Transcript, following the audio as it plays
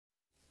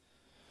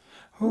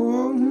I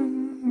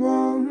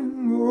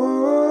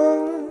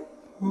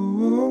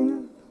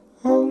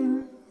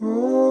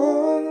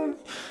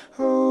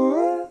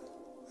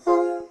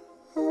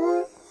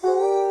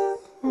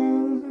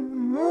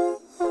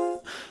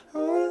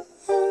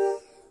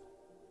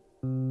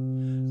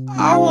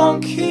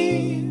won't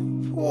keep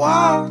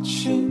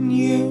watching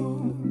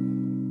you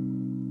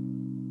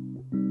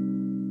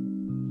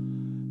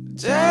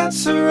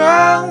dance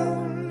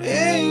around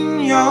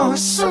in your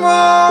smoke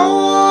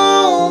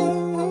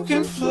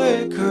and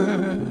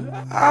flicker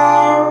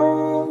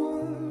out.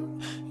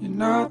 You're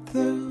not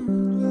the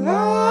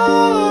light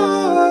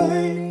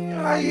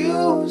I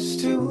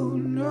used to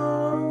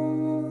know.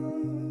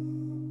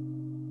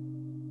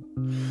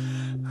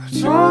 I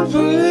don't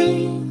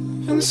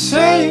believe in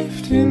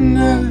safety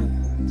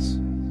nets.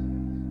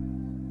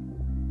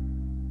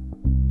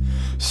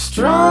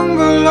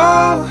 Stronger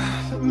love,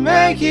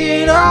 make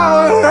it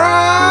alright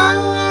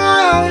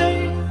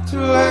to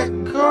let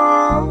go.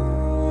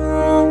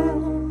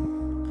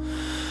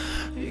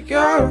 You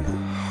gotta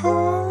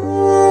hold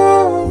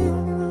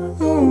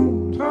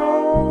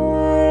on.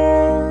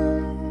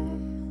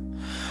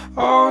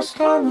 Oh, it's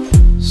gonna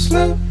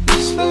slip,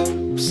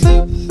 slip,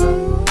 slip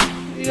through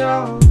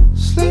your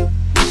slip,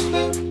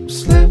 slip,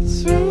 slip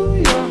through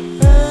your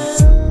head.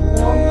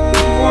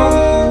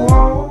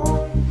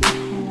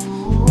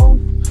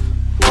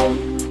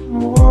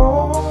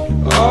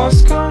 Oh,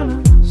 it's gonna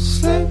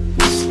slip,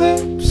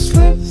 slip,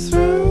 slip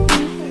through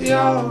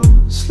your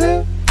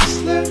slip,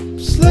 slip,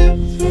 slip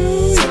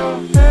through your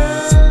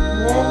head.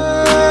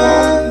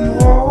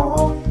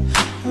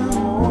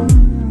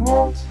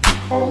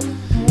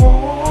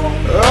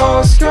 Oh,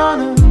 it's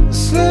gonna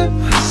slip,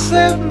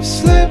 slip,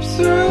 slip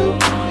through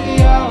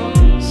your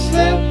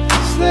slip,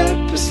 slip,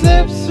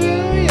 slip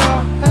through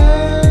your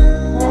head.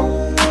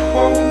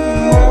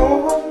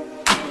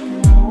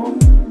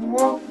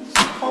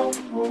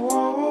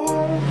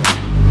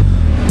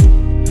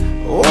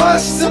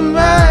 What's the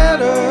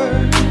matter?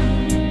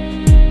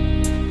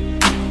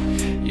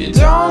 You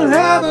don't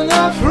have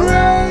enough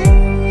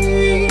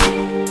rain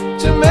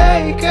to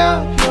make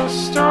up your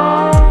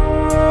storm.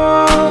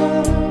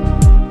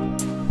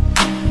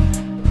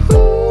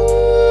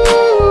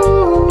 Ooh,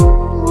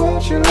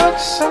 what you look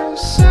so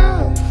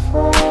sad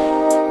for?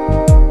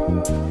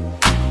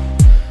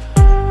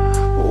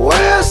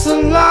 Where's the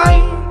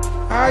light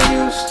I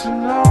used to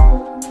know?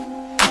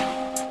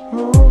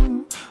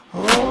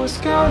 Oh, it's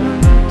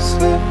gonna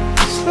slip,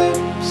 slip,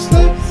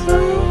 slip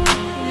through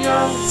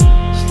your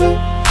slip,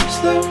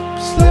 slip,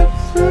 slip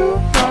through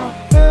your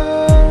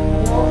head.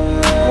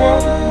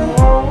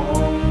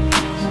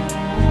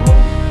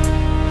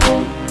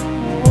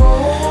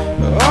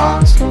 Oh,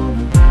 it's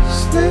gonna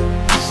slip,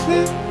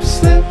 slip,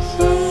 slip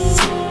through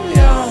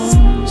your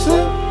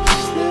slip,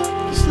 slip,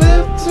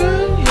 slip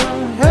through your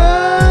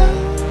head.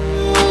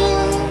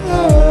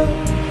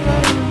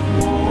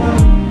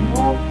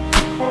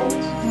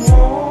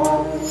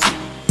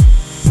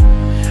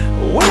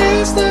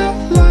 Where's that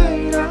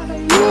light I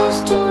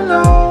used to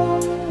know?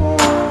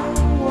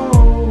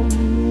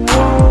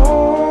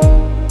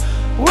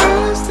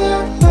 Where's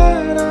that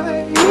light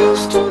I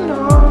used to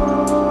know?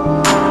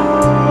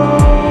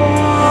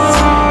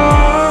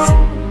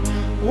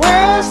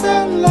 Where's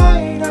that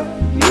light I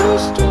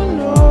used to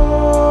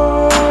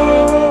know?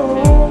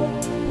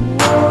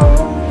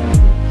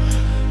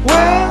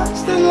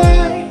 Where's the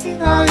light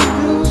I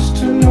used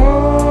to know?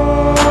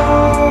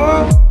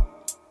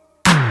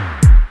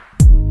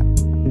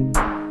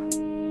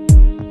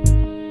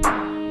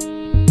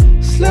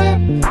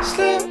 Slip,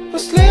 slip,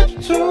 slip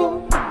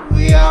through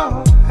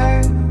your